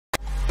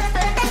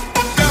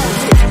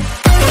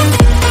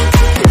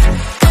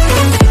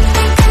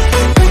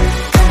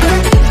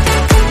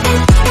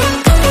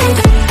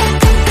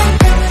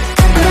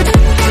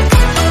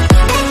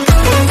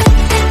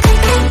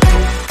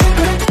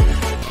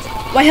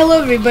Why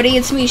hello everybody,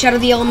 it's me, Shadow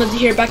the Element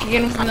here, back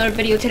again with another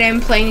video. Today I'm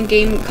playing a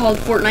game called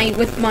Fortnite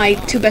with my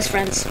two best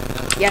friends.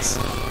 Yes.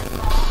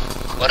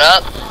 What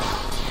up?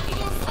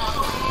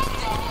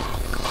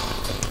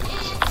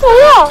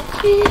 Oh,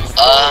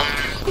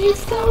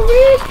 It's the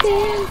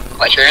rhythm.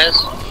 What your is?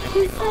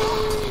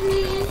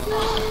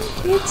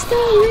 It's the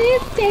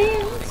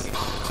rhythm.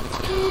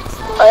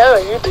 I have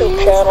a YouTube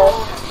channel.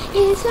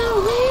 It's the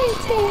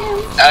rhythm.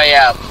 Oh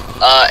yeah,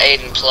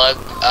 Aiden plug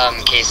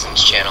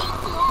Caison's channel.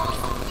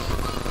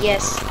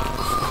 Yes.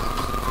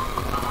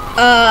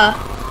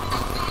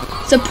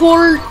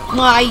 Support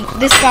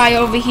this guy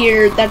over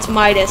here. That's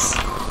Midas,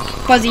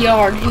 Fuzzy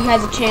Yard. He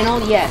has a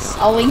channel. Yes,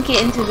 I'll link it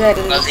into the.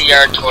 Fuzzy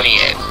Yard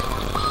 28.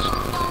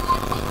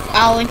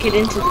 I'll link it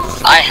into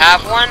the. I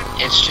have one.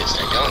 It's just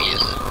I don't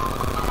use it,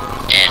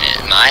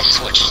 and my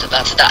Switch is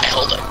about to die.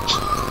 Hold up.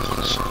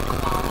 It's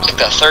like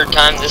the third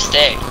time this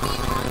day.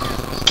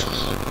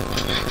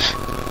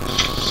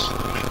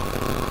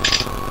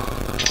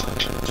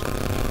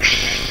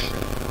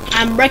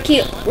 I'm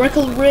Rickle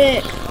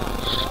Rick.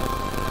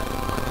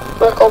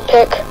 Rickle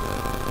Pick.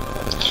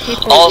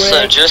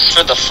 Also, just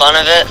for the fun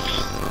of it,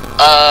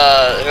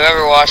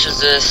 whoever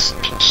watches this, in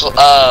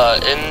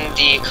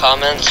the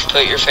comments,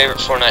 put your favorite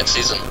Fortnite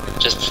season,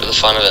 just for the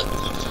fun of it.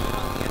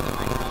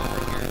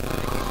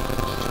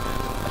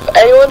 If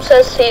anyone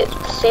says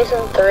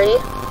season 3,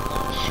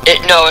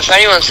 No, if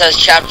anyone says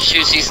Chapter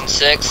 2, Season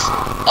 6,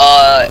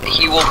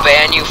 he will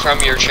ban you from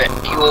your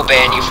he will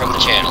ban you from the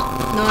channel.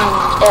 No, I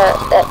won't.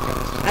 yeah,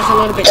 That's a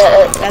little bit.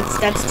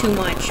 That's too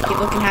much.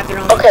 People can have their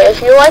own. okay, if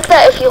you like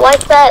that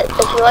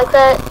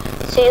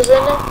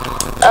season,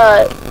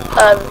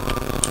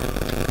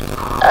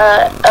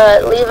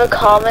 leave a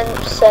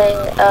comment saying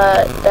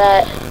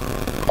that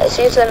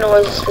season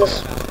was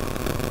just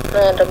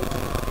random.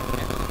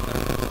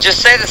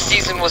 Just say the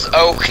season was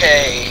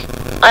okay.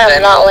 I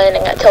am not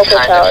landing at Tilted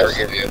Towers.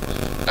 Forgive you.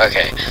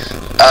 Okay.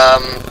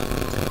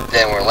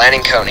 Then we're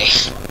landing Coney.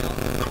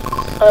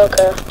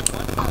 Okay.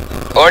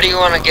 Or do you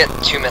want to get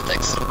 2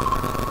 mythics?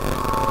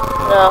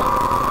 No.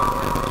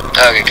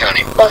 Okay,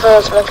 Coney. Both of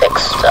those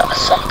mythics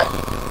suck.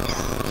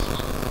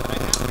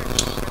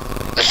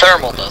 The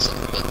thermal doesn't,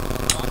 but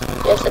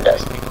Yes, it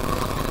does.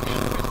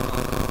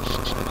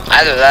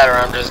 either that or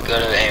I'm just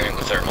good at aiming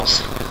with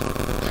thermals.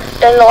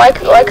 And like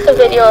the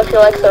video if you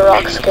like the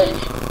rock skin.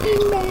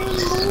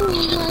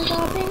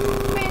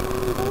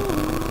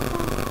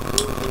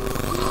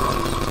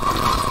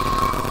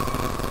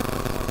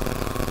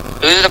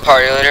 Who's the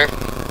party leader?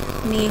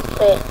 Me.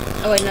 Wait.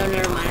 Oh wait, no,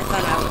 never mind. I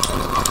thought I was.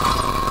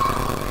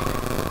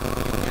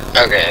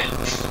 Okay.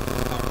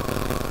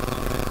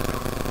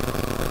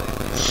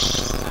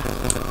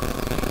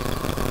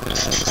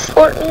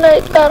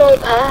 Fortnite Battle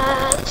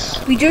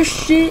Pass. We just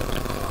shit.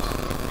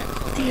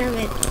 Damn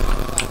it.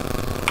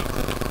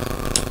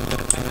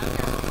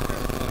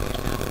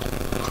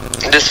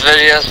 This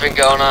video's been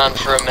going on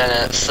for a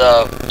minute,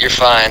 so you're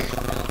fine.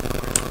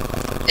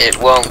 It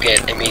won't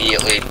get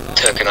immediately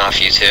taken off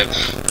YouTube.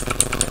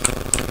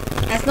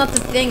 That's not the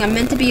thing. I'm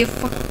meant to be a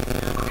fuck.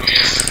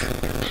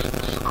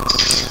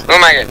 Oh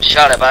my god,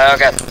 shot it by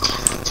okay.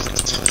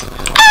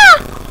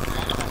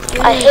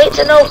 I hate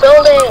to know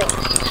building.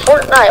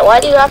 Fortnite, why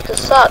do you have to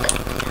suck?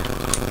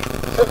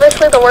 It's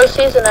officially the worst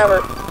season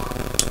ever.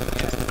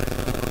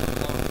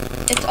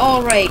 It's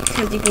all right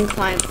because you can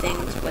climb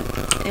things, but.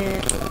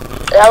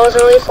 That was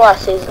released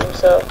last season,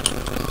 so.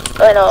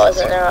 Oh no, it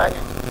wasn't. Never mind.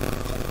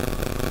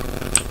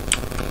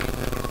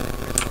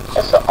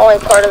 That's the only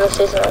part of the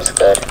season that was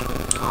good.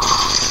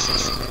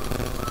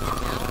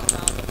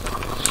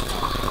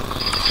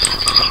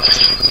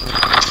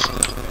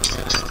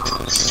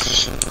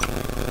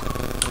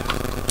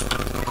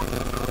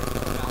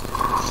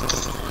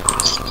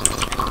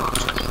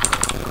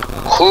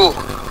 Whew.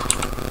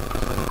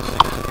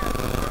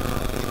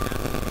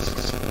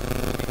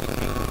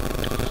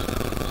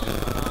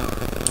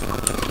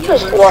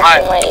 Just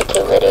watching my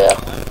YouTube video.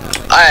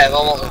 I have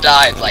almost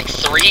died like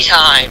 3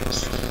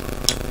 times.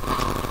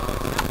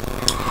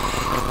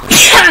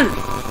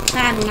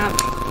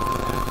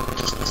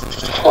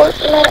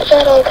 Fortnite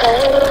Battle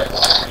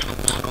Pass.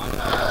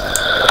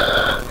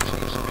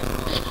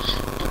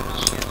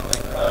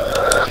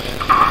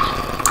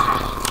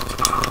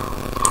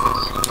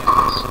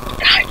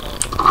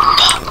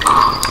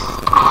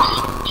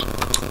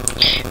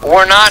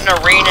 We're not an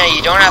arena,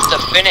 you don't have to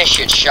finish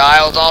it,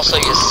 child. Also,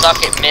 you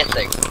suck at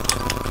mythic.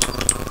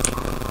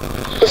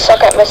 You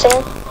suck at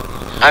missing?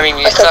 I mean,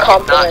 you That's a suck at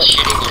not compliment.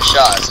 shooting your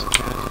shots.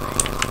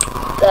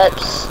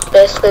 That's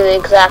basically the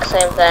exact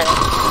same thing.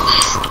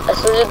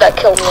 That's the dude that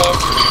killed me.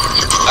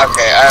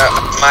 Okay,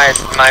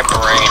 my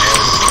brain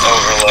is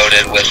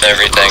overloaded with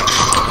everything.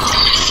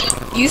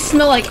 You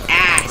smell like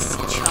ass,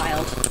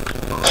 child.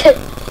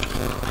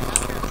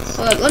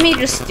 Look, let me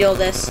just steal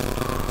this.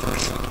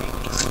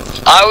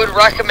 I would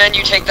recommend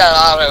you take that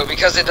auto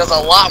because it does a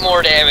lot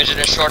more damage in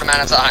a short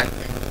amount of time.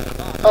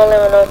 I don't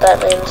even know what that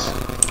means.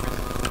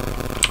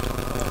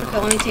 Okay,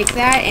 let me take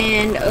that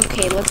and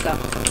okay, let's go.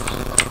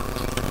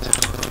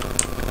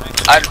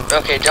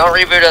 Okay, don't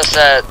reboot us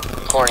at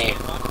Corny.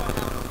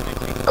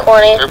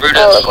 Corny. Reboot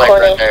Oh, is like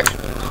corny. right there.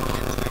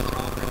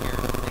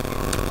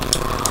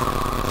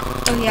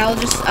 Okay,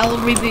 I'll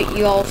reboot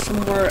you all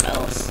somewhere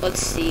else.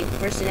 Let's see.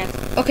 Where's the next?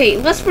 Okay,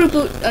 let's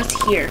reboot us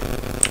here.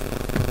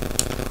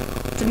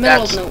 It's the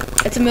middle of nowhere.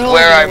 It's the middle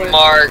Where of I nowhere.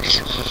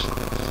 marked.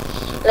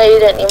 No, you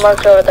didn't. You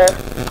marked over there.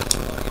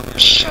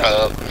 Shut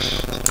up.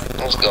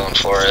 I was going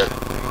for it.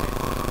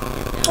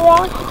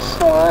 Rocket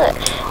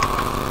slush.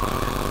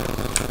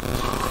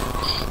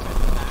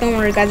 Don't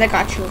worry, guys. I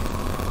got you.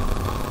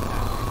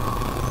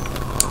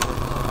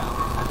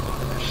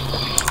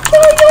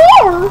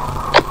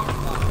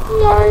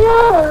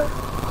 Yeah.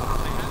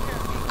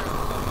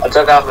 I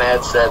took off my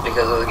headset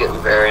because it was getting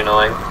very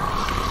annoying.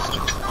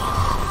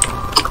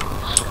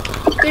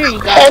 There you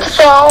go.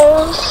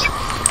 Headphones.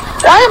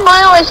 Why am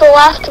I always the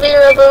last to be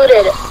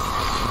rebooted?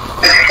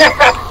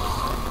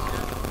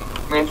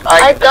 Means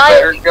I the got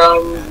better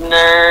guns,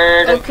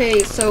 nerd. Okay,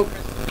 so,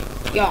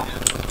 y'all.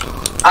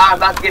 I'm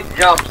about to get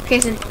jumped.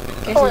 Caison,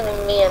 Calling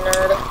me a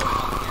nerd.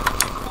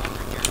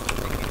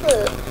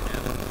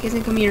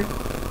 Caison, come here.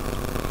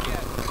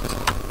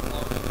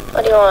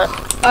 What do you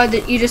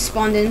want? You just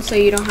spawned in, so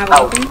you don't have a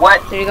Oh, weapon.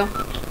 what? There you go.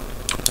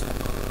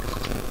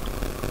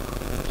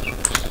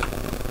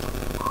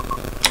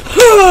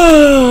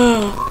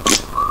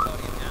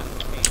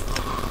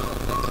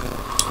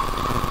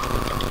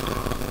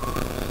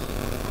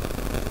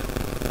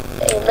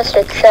 You missed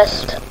your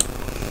chest.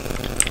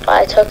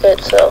 I took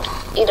it, so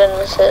you didn't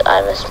miss it.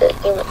 I missed it.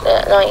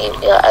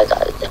 I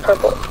got it. It's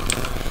purple.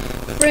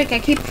 Frick, I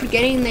keep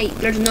forgetting that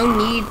there's no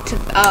need to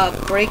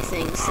break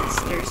things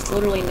since there's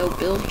literally no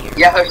build here.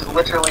 Yeah, there's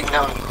literally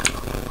no need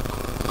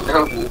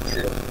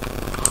to.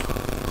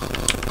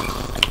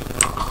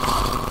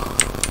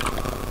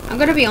 I'm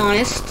gonna be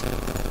honest.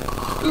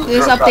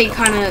 This update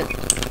kind of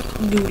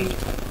duty.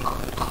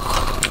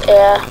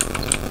 Yeah.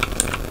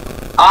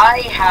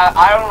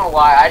 I don't know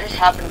why, I just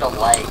happen to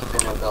like the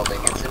new building.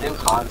 It's a new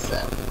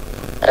concept.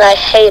 And I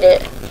hate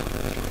it.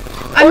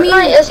 I mean,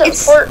 Fortnite isn't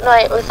it's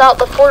Fortnite without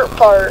the fort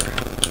part.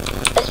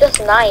 It's just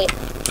night.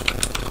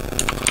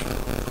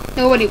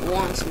 nobody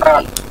wants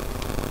night.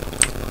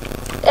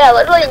 Yeah,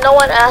 literally no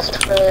one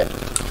asked for it.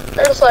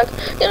 They're just like,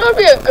 you know, it'd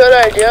be a good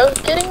idea,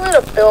 getting rid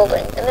of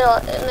building. And they're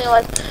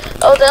like,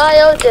 oh, the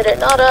IO did it,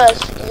 not us.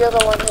 You're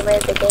the one who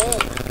made the game.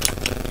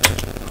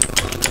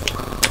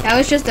 That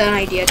was just an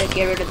idea to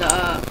get rid of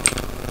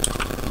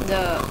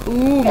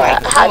ooh my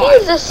god. How do you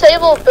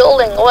disable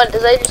building? What, do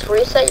they just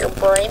reset your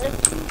brain?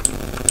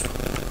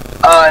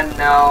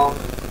 No.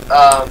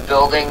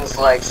 Buildings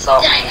like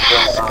something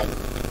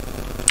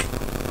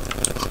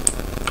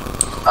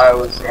I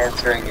was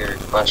answering your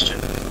question.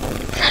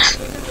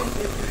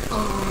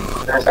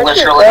 There's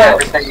literally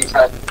everything you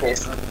touch,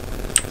 Jason.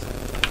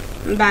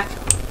 I'm back.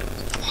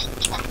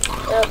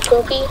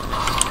 Poopy?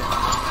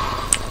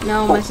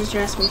 No, my sister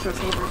asked me for a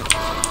favor.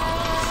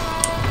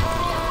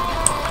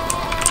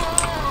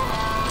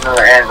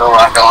 Another anvil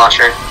rocket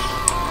launcher.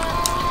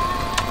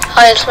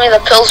 Hi, it's me, the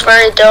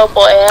Pillsbury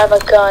Doughboy. I have a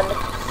gun.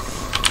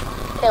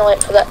 Can't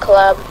wait for that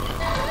collab.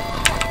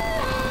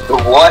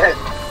 What?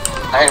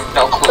 I have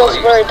no clue.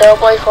 Pillsbury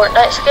Doughboy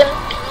Fortnite skin?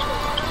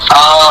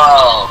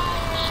 Oh.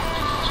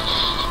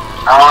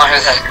 I don't know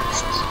who that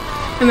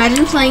is.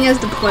 Imagine playing as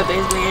the plebes,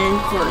 man, in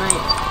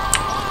Fortnite.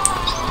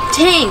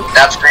 Tank!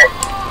 That's it.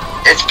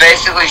 It's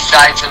basically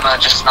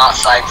Saitama, just not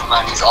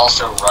Saitama, and he's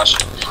also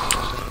Russian.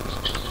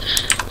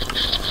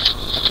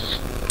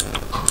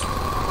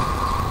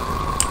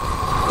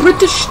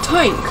 British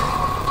tank!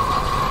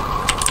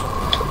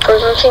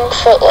 Burger King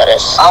foot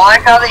lettuce. I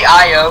like how the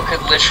IO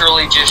could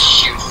literally just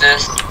shoot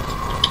this.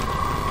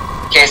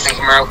 Caison,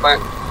 come here real quick.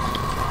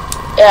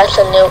 Yeah, it's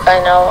a nuke, I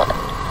know.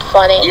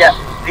 Funny. Yeah,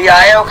 the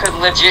IO could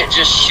legit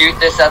just shoot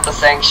this at the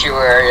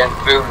sanctuary and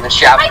boom, the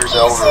chapter's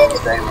over and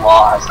they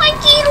lost. Hi,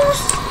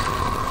 Ketos!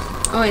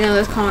 Oh wait, no,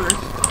 that's Connor.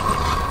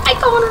 Hi,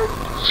 Connor!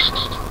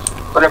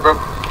 Whatever.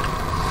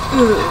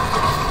 Ugh.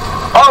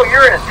 Oh,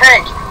 you're in a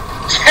tank!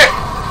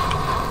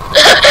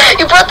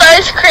 You brought the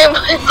ice cream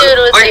dude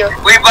with you.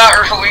 We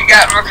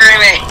got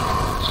McCreamy.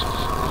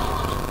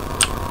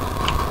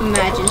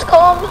 Imagine. Let's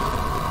call him.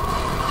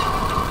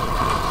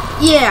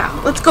 Yeah,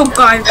 let's go,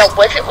 guys. No,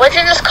 what'd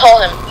you just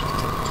call him?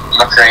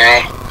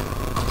 McCreamy.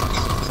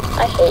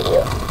 I hate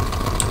you.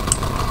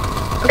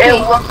 Okay.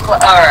 It looks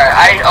like, alright,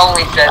 I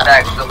only said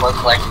that because it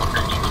looked like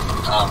McCreamy.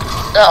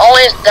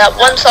 That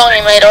one song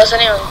you made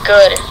wasn't even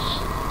good.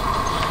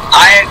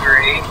 I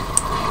agree.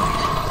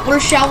 Where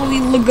shall we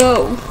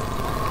go?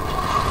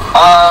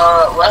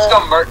 Let's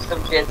go murk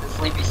some kids at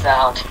Sleepy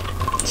Sound.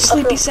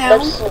 Sleepy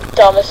Sound? That's the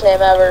dumbest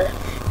name ever.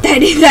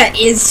 That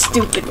is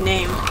stupid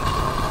name.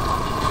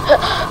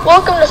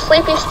 Welcome to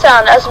Sleepy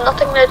Sound. It has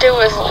nothing to do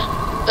with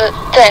the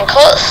thing.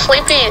 Call it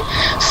Sleepy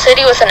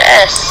City with an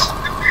S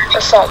or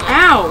something.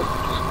 Ow!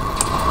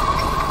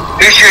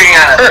 Who's shooting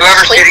at us?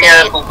 Whoever's shooting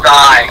at us will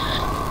die.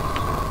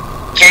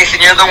 Caison,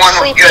 you're the one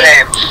with good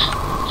aim.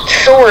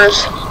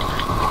 Shores.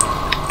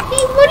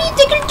 Hey, what do you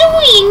think you're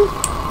doing?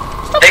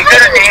 Stop They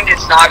could have hiding. named it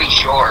Snobby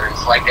Shores,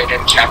 like they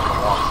did in Chapter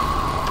 1.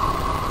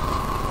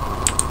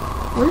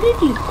 Where did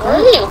he go? Where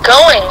are you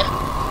going?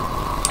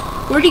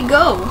 Where'd he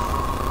go?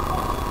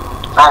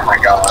 Oh my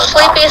god.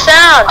 Sleepy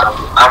sound.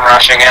 I'm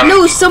rushing him.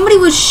 No, somebody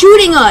was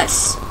shooting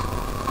us.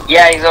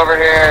 Yeah, he's over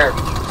here.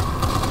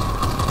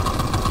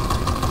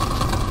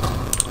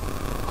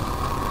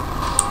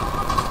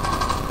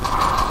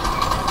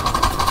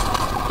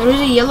 There was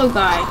a yellow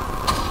guy.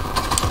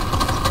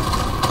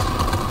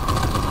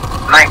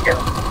 Thank you.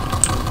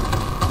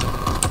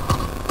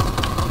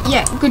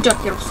 Yeah, good job,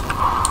 Katos.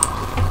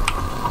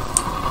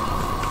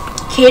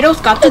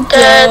 Katos got the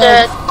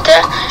dub.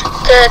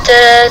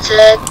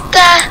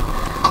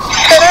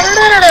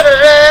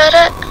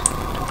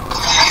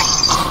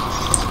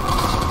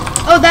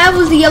 Oh, that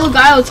was the yellow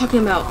guy I was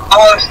talking about.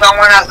 Oh,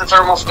 someone has the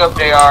thermal scope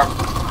DR.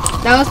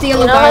 That was the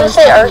yellow You know guy how I to was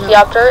say talking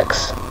about.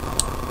 Archaeopteryx?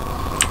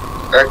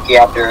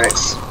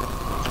 Archaeopteryx.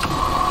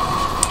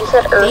 You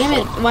said Earthy. Damn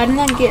it, why didn't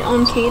I get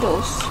on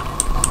Katos?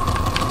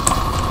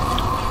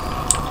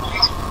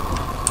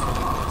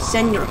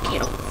 Senor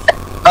Katos.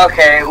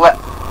 Okay, let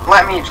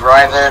me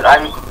drive it.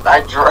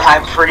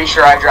 I'm pretty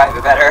sure I drive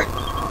it better.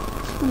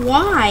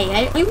 Why?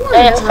 I want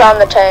And to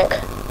found the tank.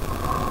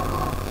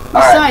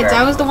 Besides, fair.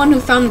 I was the one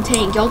who found the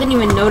tank. Y'all didn't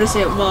even notice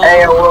it. Well,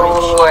 Hey,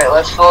 wait,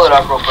 let's fill it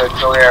up real quick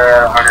so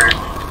we're 100.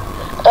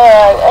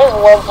 I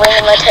love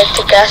bringing my tank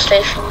to gas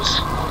stations.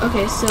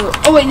 okay, so...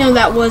 Oh, wait, no,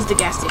 that was the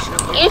gas station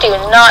up there. You do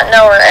not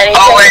know where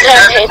anything Oh wait,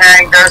 there's a is.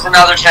 tank. There's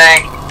another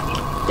tank.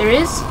 There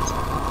is?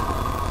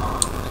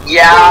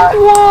 Yeah,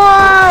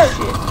 What?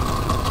 Shit.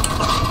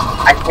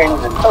 I can't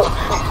even. Oh,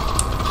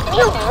 can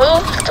you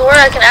move to where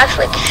I can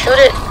actually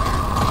shoot it?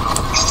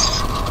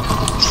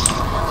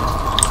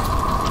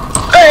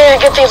 I need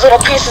to get these little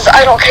pieces.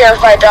 I don't care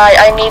if I die.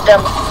 I need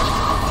them.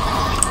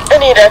 I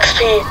need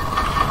XP.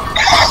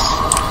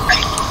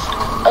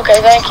 Okay,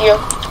 thank you.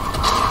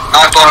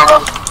 Knock one of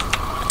them.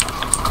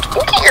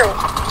 You get your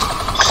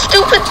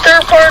stupid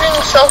third-party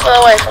self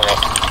away from me.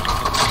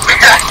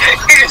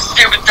 You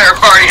stupid third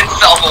party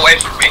itself away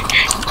from me.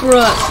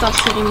 Bruh, stop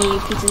shooting me, you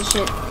piece of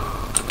shit.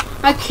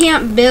 I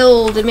can't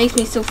build. It makes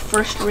me so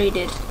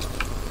frustrated.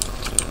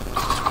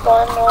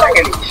 One more. I'm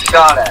getting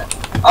shot at.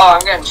 Oh,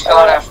 I'm getting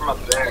shot at from up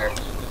there.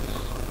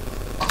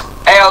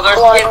 Hey, oh, there's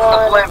kids in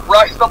the blimp.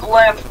 Rush the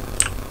blimp.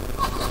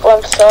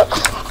 Blimp sucks.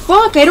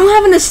 Fuck, I don't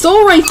have an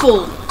assault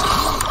rifle.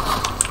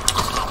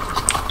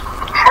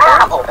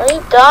 How? Are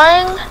you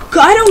dying?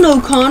 I don't know,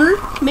 Connor.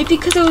 Maybe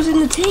because I was in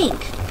the tank.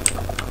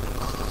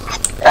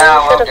 You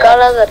should have got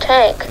out of the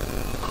tank.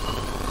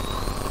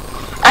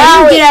 I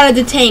didn't Owie. get out of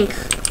the tank.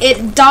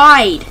 It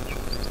died.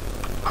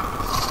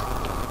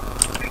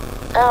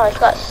 Oh, I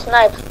got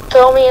sniped.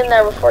 Throw me in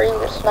there before you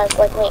get sniped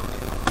like me.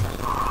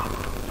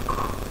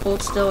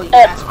 Hold still, you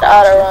That's asshole. the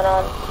auto run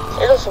on.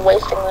 You're just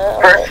wasting that.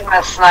 Person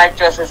that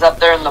sniped us is up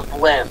there in the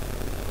blimp.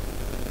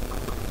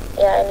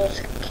 Yeah, I need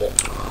to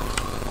get.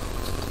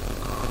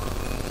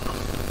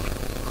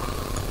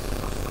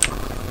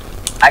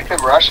 I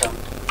could rush him.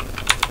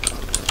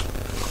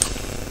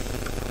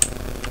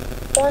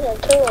 1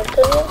 and 2 and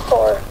 3 and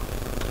 4.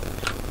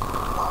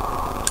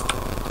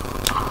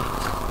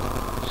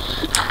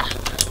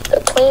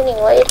 The cleaning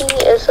lady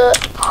is a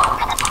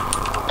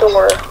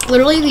door.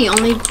 Literally the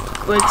only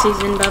good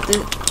season about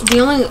the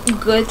only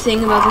good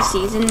thing about the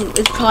season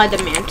is probably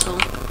the mantle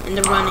and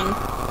the running.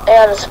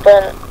 And a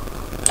sprint.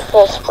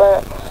 Full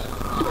sprint.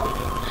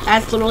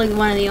 That's literally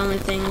one of the only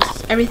things.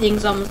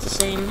 Everything's almost the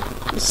same.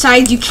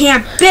 Besides, you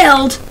can't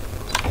build,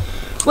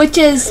 which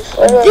is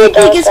literally the the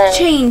biggest thing.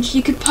 change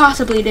you could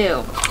possibly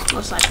do,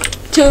 most likely,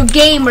 to a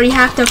game where you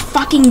have to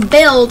fucking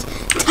build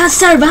to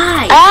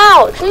survive.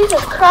 Ow!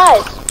 Jesus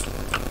Christ!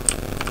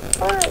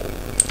 Alright.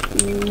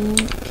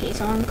 Okay,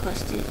 so I'm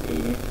clustered.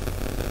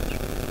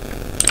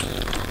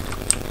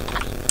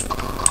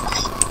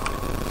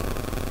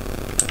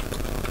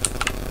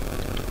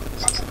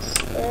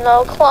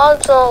 No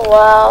clouds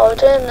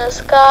allowed in the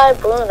sky.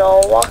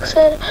 Bruno walks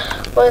in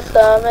with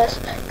a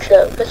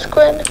mischievous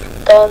grin.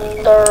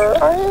 Thunder,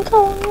 I'm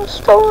telling a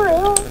story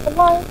of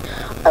mine.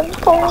 I'm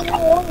going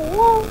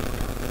along.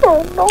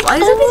 Bruno. Why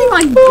is everything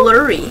like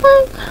blurry?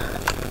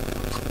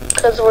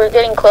 Because we're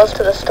getting close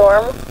to the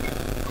storm.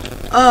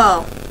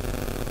 Oh.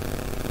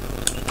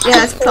 Yeah,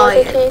 that's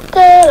probably it.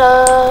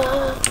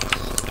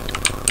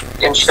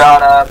 Getting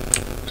shot up.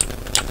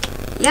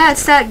 Yeah,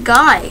 it's that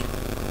guy.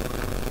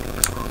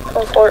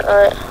 From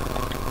Fortnite.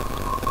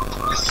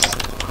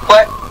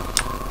 What?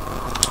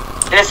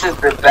 This is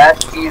the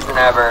best season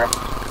ever.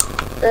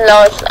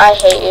 No, it's, I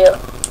hate you.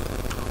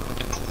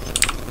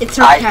 It's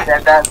I sarcastic.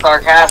 said that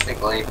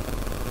sarcastically.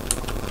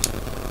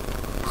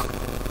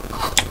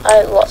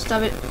 I love.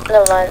 Stop it.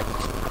 Never mind.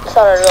 It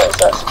sounded really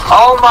sus.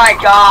 Oh my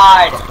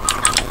god!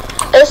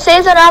 This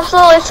season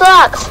absolutely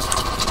sucks.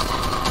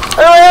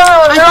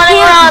 Everyone's I running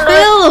can't around with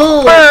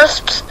build.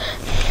 bursts,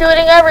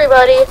 shooting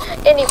everybody,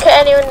 and you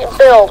can't even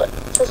build.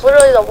 This is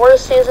literally the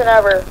worst season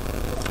ever.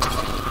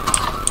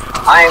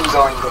 I am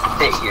going to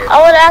sit here.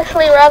 I would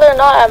actually rather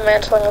not have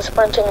mantling and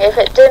sprinting if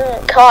it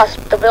didn't cost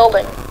the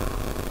building.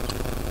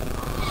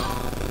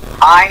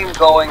 I am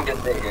going to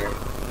sit here.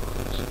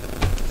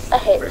 I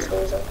hate this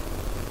season.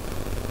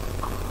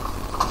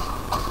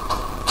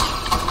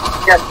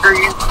 Yeah, screw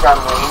you,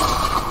 Gunley.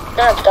 You're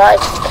gonna die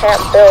if you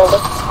can't build.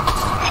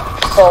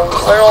 The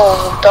little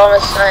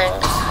dumbest thing.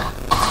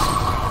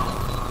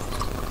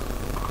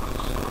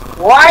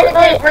 Why did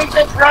they bring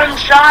the drum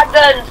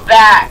shotguns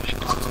back?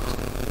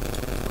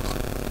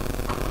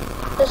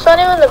 It's not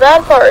even the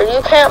bad part.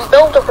 You can't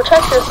build to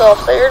protect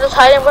yourself, so you're just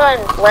hiding behind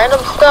random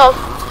stuff.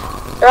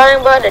 You're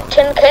hiding behind a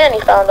tin can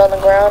you found on the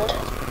ground.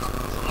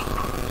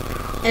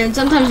 And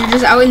sometimes you're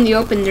just out in the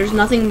open, there's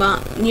nothing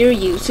near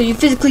you, so you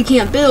physically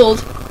can't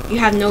build. You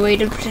have no way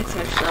to protect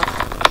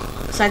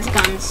yourself, besides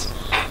guns.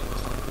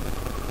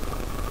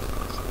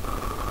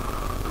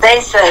 They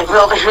said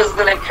Builder was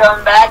gonna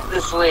come back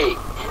this week.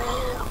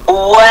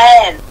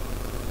 When?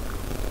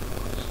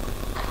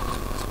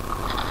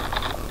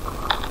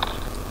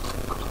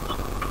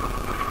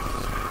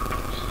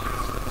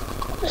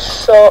 This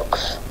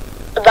sucks.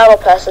 The battle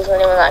pass isn't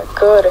even that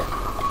good.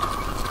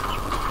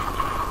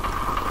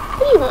 How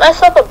do you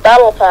mess up a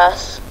battle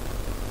pass?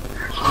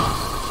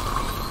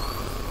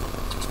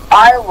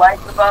 I like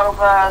the battle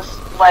pass.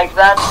 Like,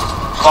 that's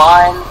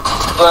fine,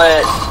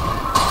 but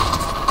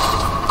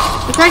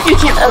The fact you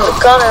can't As build. a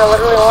gunner,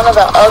 literally one of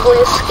the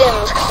ugliest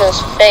skins because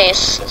his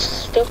face, his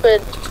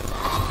stupid.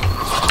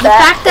 The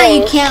fact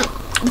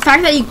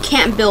that you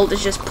can't build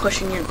is just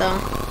pushing it though.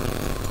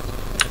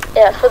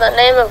 Yeah, for the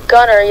name of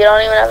gunner, you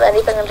don't even have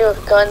anything to do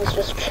with guns,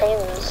 just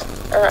chains.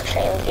 Or not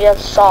chains, you have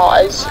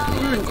saws.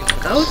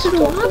 Go to the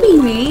lobby,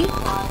 me.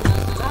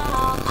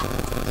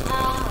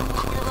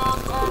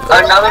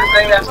 another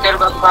thing that's good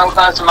about the battle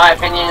pass, in my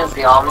opinion, is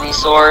the Omni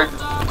Sword.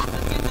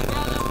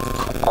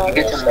 You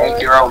get to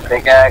make your own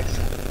pickaxe.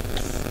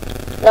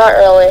 Not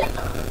really.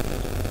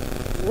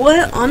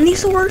 What? Omni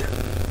sword?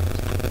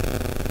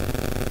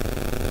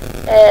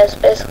 Yeah, it's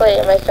basically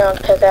you make your own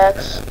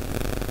pickaxe.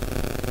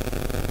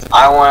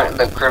 I want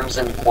the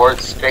Crimson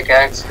Quartz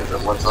pickaxe because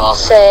it looks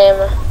awesome.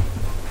 Same.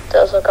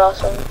 Does look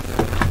awesome.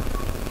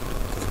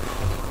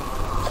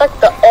 It's like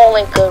the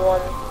only good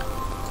one.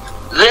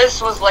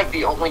 This was like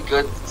the only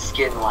good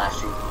skin last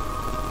season.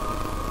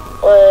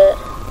 What?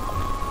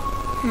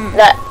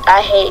 That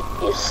I hate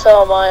you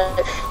so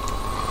much.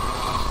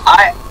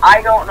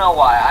 I don't know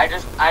why. I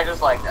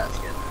just like that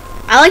skin.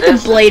 I like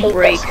This the blade is-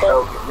 break.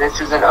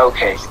 This is an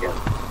okay skin.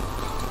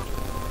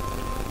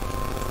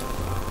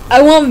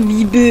 I want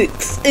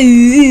V-Bucks.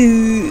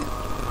 Ooh.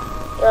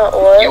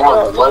 What? You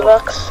want what?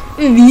 V-Bucks?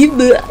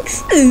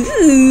 V-Bucks.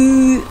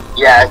 Ooh.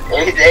 Yeah,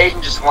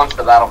 Aiden just wants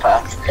the battle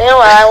pass. You know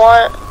what I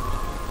want?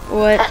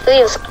 What?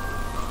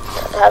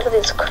 Half of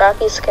these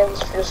crappy skins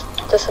just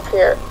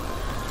disappear.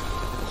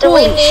 Do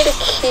we Holy need a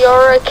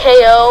Kiora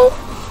KO?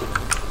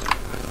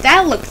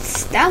 That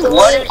looks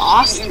What is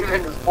awesome. she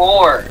even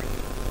for?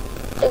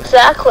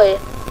 Exactly.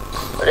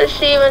 What does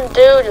she even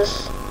do?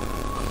 Just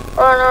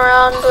run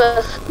around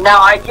with... Now,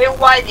 I get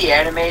why the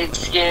animated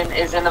skin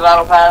is in the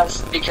battle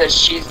pass, because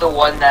she's the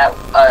one that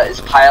is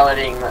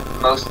piloting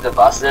most of the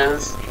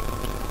buses.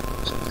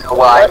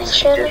 Well, I mean,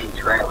 she did in the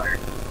trailer.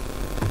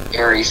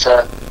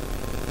 Arisa.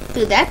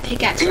 Dude, that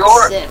pickaxe The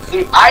is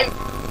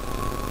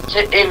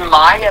sick. in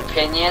my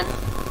opinion,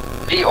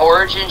 the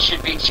Origin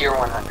should be tier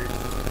 100.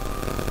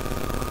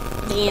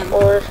 Damn.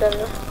 Origin.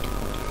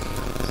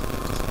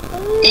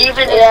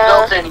 Even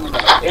Yeah. if built-in emo,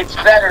 it's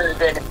better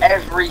than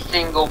every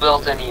single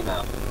built-in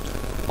emo.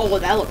 Oh,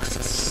 that looks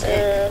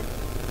sick.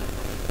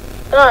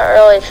 Not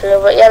really true,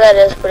 but yeah, that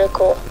is pretty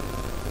cool.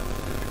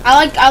 I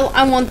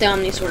want the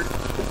Omni sword.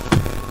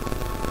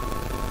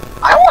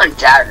 I want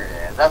Dagger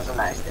Dance, that's a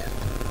nice dance.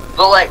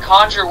 But like,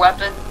 Conjure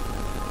Weapon,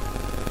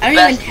 I don't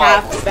Best even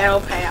have Marvel. the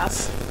battle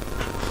pass.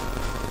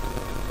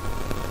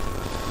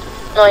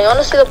 No, you want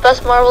to see the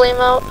best Marvel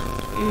emote?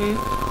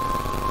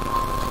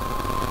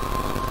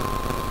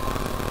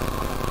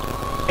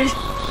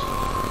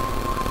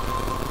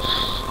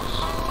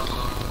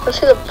 Let's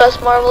see the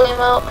best Marvel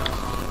emote.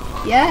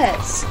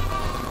 Yes.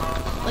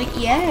 Like,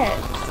 yes.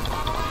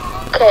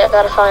 Okay, I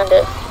gotta find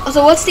it.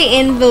 So what's the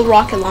Anvil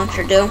rocket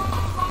launcher do?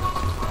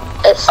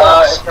 It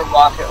sucks. it's a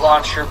rocket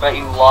launcher, but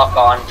you lock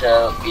on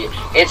to.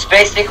 It's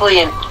basically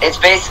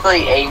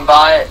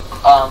aimbot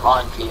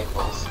on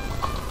vehicles.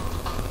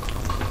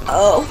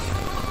 Oh.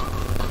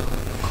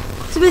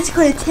 So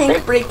basically a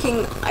tank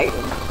breaking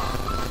item.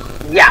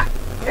 Yeah,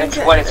 that's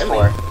what it's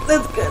for.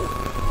 That's good.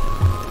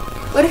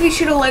 What if you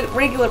shoot a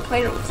regular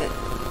player with it?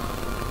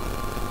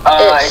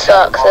 It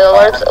sucks. It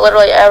alerts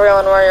literally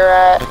everyone where you're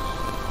at.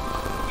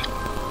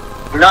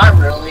 Not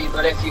really,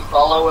 but if you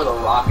follow where the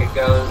rocket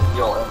goes,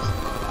 you'll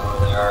instantly know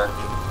where they are.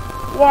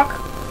 Walk.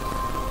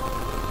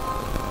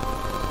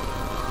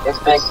 It's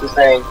basically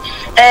saying,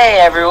 "Hey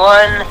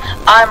everyone,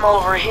 I'm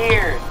over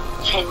here.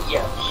 Can you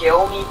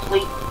kill me,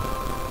 please?"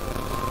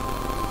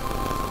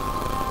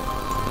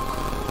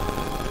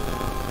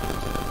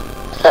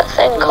 What's that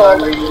thing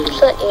called? What's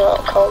that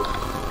emote called?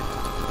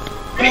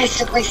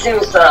 Basically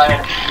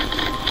suicide.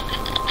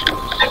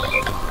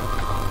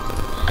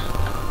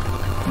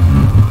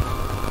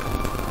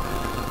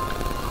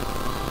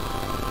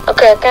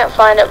 Okay, I can't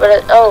find it, but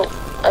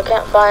I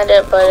can't find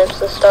it, but it's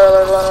the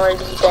Star-Lord one where he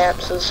just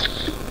dances.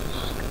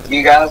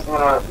 You guys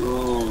wanna?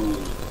 Ooh.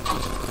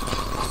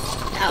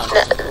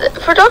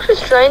 For Doctor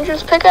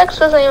Strange's pickaxe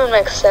doesn't even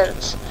make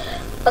sense.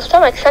 Last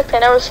time I checked, I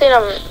never seen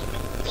him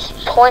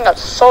pulling a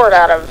sword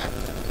out of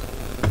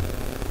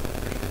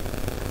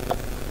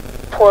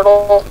a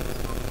portal.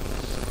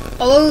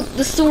 Although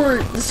the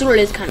sword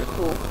is kind of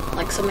cool,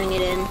 like summoning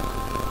it in.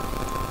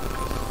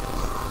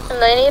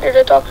 And they needed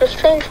a Doctor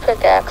Strange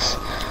pickaxe.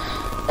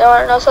 You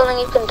want to know something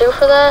you can do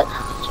for that?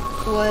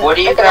 What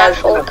do you Make an guys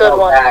actual gonna good go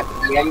one. back?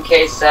 The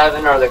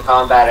MK7 or the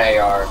Combat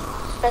AR?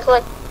 Make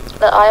like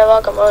the Eye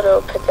of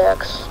Agamotto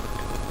pickaxe.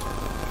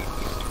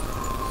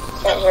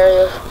 Can't hear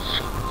you.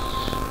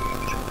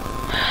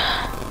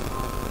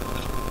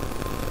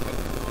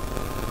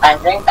 I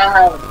think I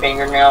have a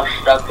fingernail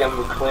stuck in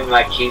between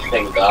my teeth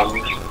and gum,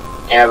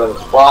 and I've been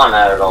clawing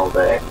at it all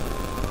day.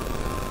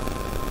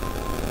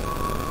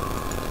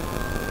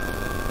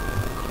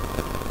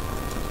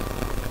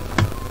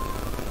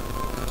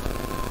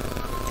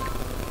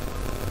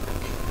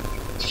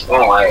 I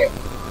don't like it.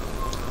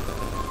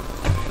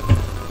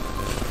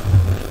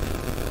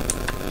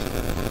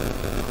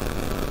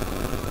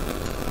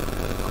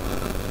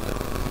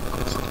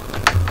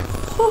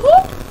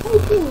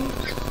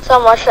 So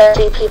much I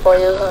see people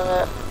using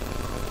it.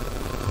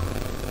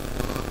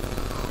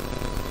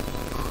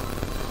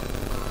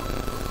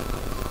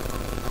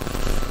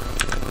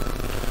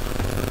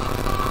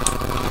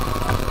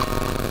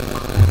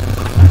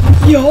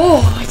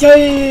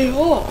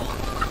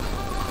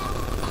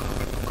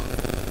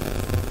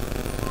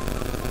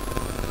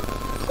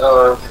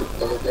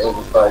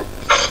 But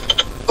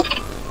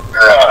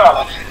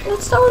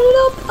Let's start it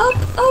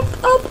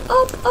up.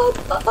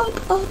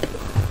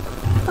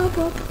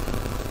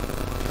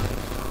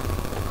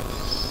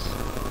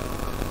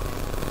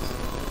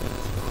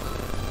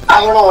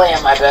 I want to lay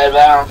in my bed,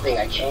 but I don't think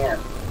I can.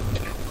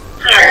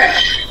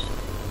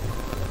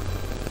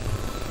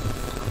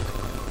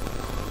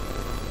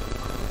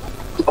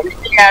 I wish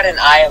we had an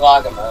Eye of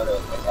Agamotto,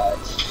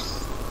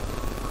 guys.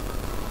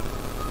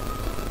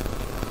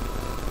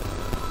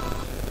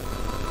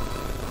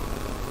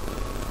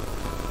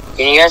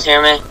 Can you guys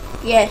hear me?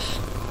 Yes.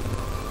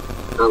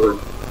 Over.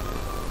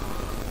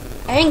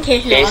 I think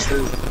Jason.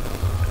 Jason,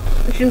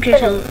 I think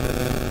Jason.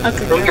 I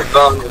think your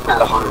phone just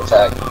had a heart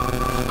attack.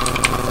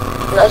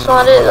 That's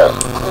not it though.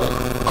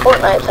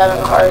 Fortnite's having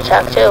a heart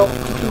attack too.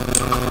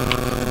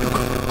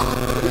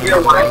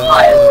 Your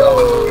Wi-Fi is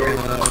going weird.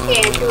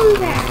 Can't do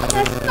that.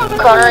 That's not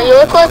Connor, you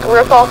look like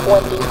rip-off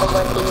Wendy from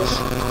Wendy's.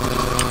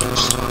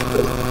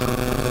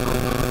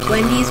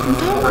 Wendy's from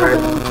Taco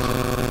Bell.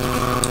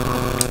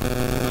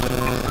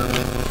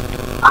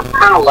 I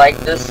kind of like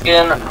this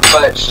skin,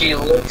 but she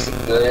looks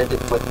good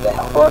with the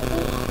helmet.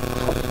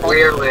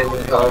 We're in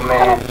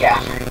Command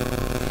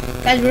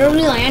Cavern. Guys, where are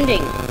we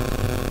landing?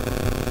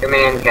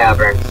 Command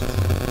Cavern.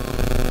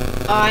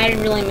 I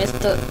really missed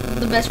the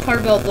best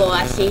part about the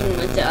last season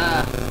with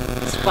the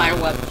spider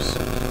webs.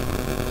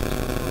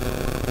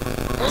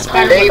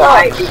 They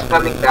might be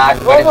coming back.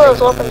 Both of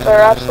those weapons are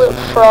absolute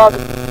frog.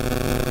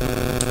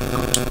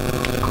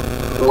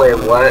 Wait,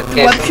 what?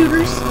 Web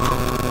shooters?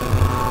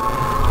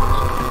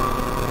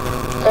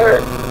 There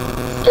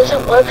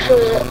isn't web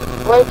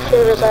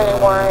shooters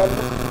anymore. And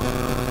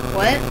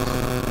What?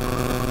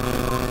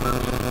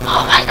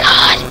 oh my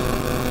god!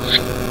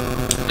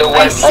 The I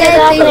web said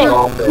happening? they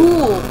were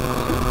cool.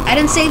 I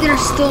didn't say they're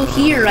still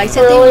here. I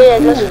said Really, they I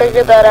were just cool.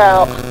 figured that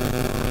out.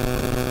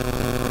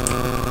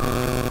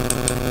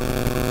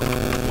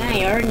 Yeah,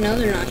 you already know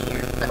they're not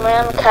here.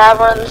 Command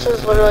Cavern, this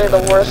is literally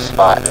the worst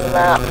spot in the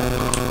map.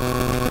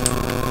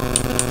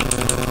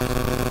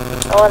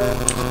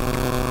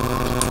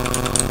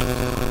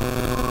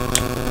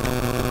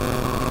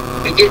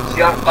 We get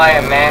jumped by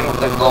a man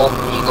with a golden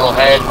eagle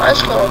head.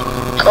 What's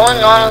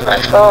going on with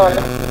my phone?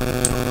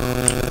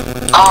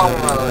 I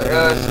don't know.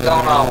 What's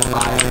going on with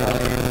mine?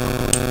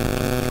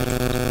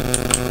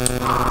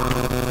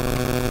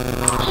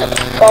 My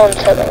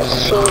phone's having a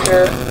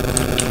seizure.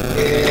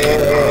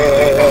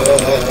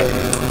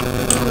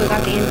 Oh, we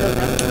got the anvil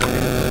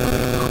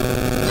brother.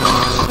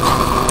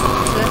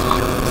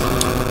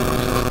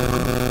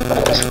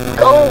 What's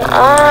going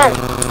on?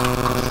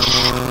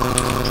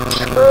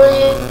 Screw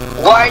you.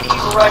 Why do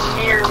you run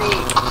near me?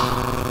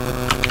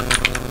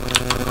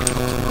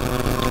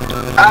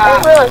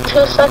 Every like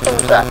 2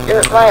 seconds,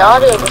 my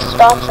audio just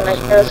stops and I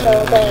hear the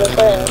same thing you're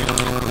saying.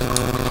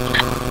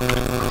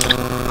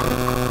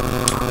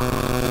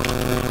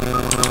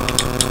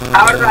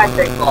 How did I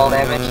take fall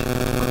damage?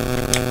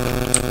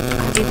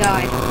 You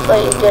died.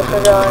 What you get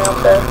for going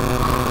up there.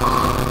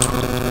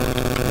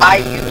 I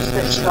used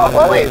the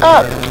Let me shockwave.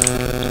 up.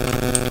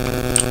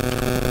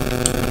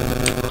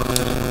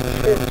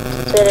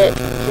 Did it?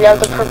 Do you have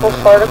the purple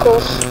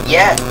particles?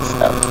 Yes.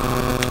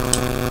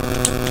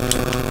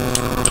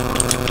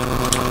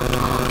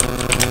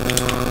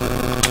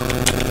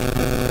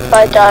 If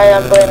I die,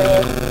 I'm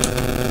blaming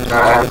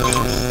you.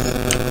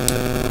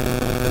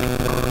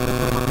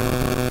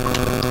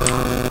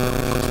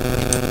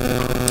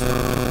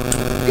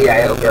 The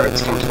IO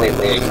guard's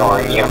completely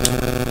ignoring you.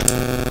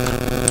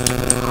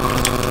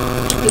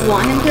 You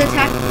want him to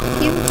attack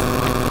you?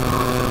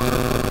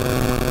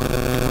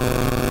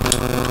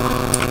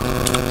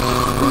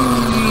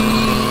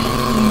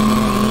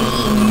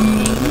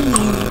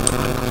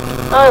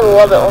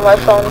 love it when my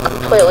phone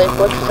completely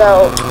glitches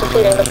out,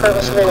 defeating the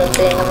purpose of even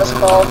being in this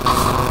call.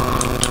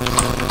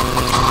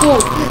 Whoa.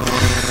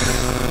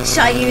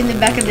 Shot you in the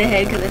back of the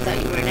head because I thought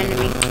you were an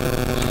enemy.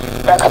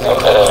 Back of the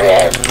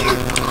head.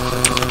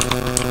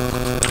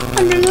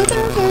 Under the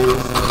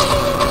surface.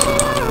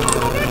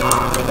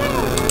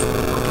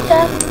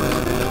 Yeah.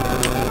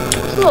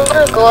 What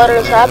a glitter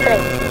is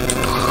happening.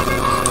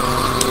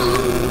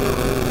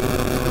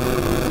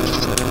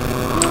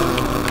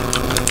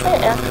 I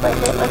actually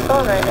hate my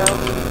phone right now.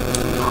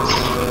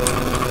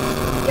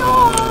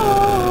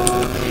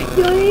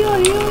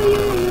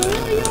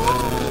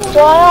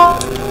 Yeah.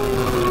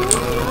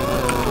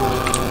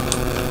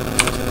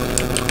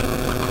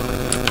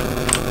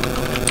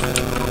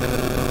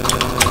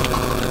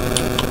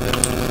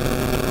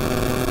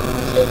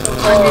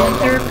 Under the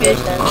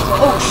surface.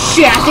 Oh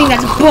shit, I think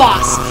that's a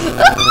boss.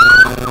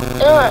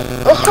 You know what?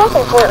 Let's talk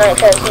some Fortnite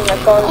chat since my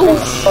phone's being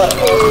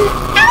butthole.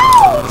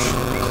 Ouch!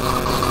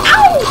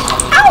 Ouch!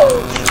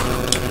 Ouch!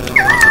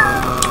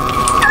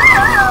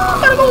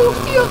 Gotta go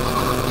here.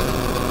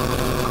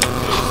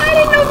 I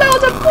didn't know that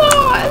was a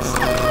boss.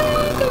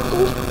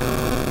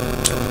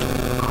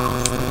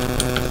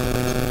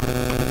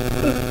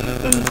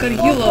 Gotta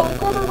heal up.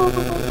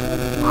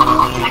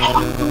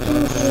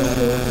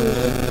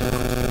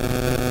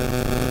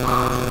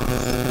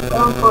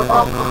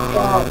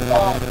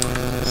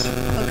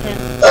 Okay.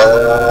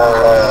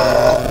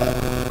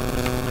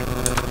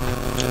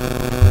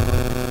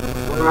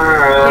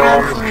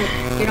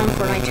 Get on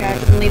Fortnite chat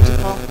and leave the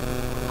call.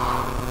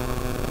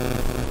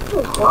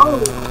 What's wrong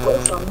with this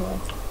voice on here?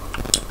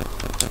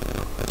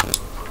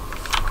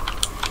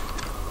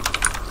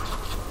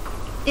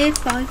 If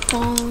I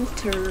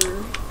falter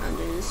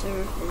under the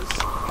surface.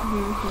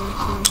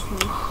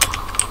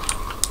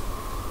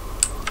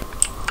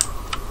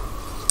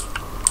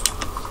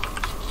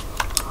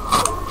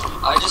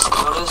 I just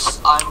noticed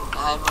I'm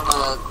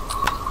gonna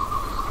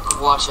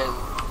watch it.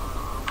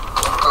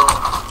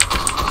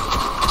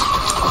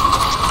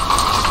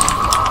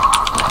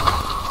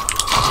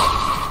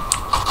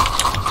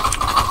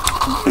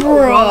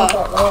 Bruh.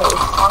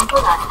 One for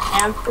that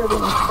hamster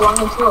being flung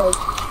into a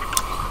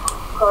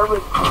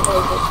garbage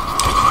container.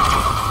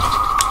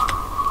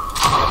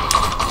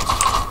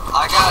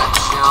 I got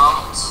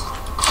jumped.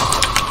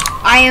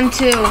 I am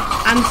too.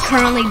 I'm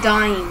currently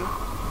dying.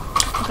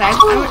 Okay,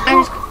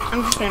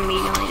 I'm just gonna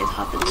immediately just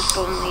hop in this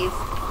boat and leave.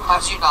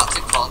 How'd you not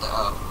take fall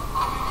down?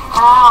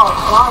 Ow,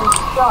 I'm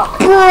stuck.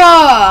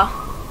 Bruh!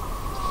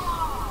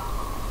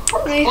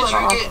 Did you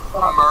get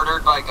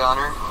murdered by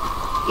Gunner?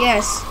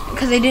 Yes,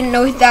 because I didn't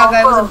know that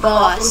guy was a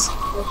boss.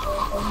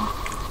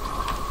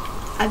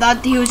 I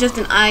thought he was just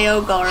an IO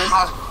guard.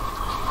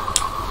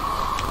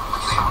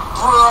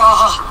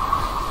 Bruh!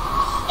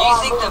 You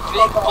think the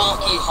big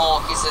bulky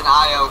Hulk is an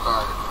IO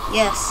guard?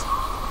 Yes.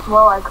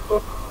 Well, like,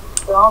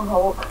 it's dumb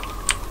Hulk.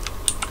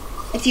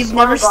 If you've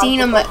never seen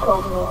him,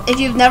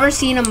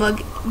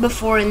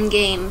 before in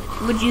game,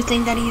 would you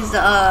think that he's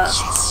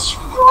Yes, you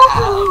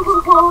have.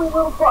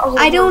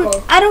 I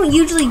don't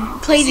usually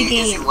play the Is he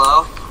game.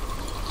 low?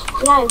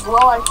 Yeah, he's low.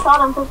 I shot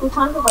him 50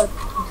 times with a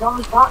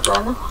dumb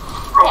shotgun.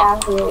 I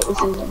actually hate this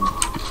season.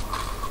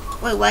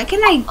 Wait, why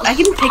can I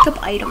can pick up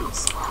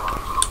items?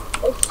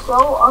 It's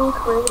so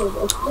uncreative.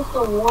 It's just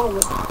a war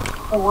with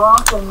a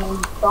rock and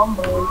these dumb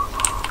birds.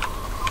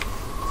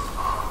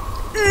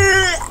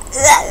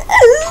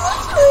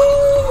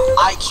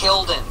 I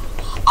killed him.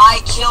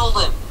 I killed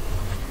him.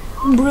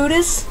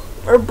 Brutus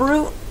or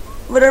Brute,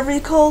 whatever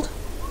he's called.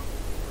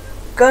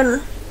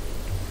 Gunner.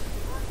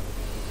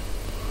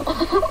 I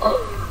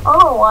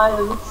don't know why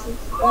it's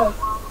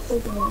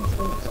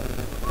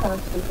kind of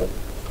stupid.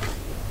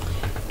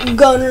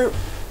 Gunner.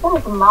 What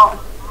is a mouth?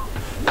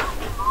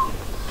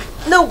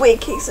 No way,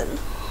 caison.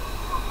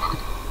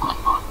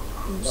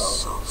 I'm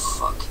so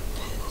fucking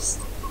pissed.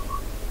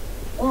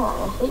 Yeah,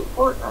 I hate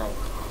Fortnite.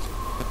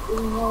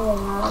 Even more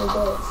than I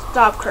do.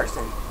 Stop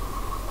cursing.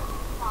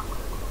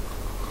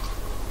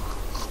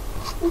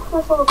 You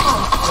curse all the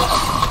time.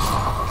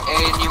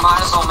 And you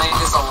might as well make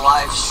this a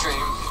live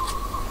stream.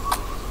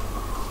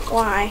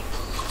 Why?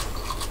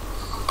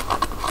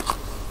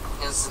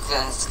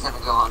 It's gonna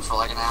go on for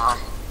like an hour.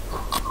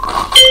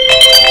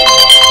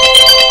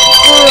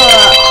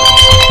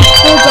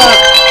 Hold up.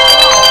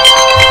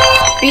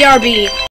 BRB.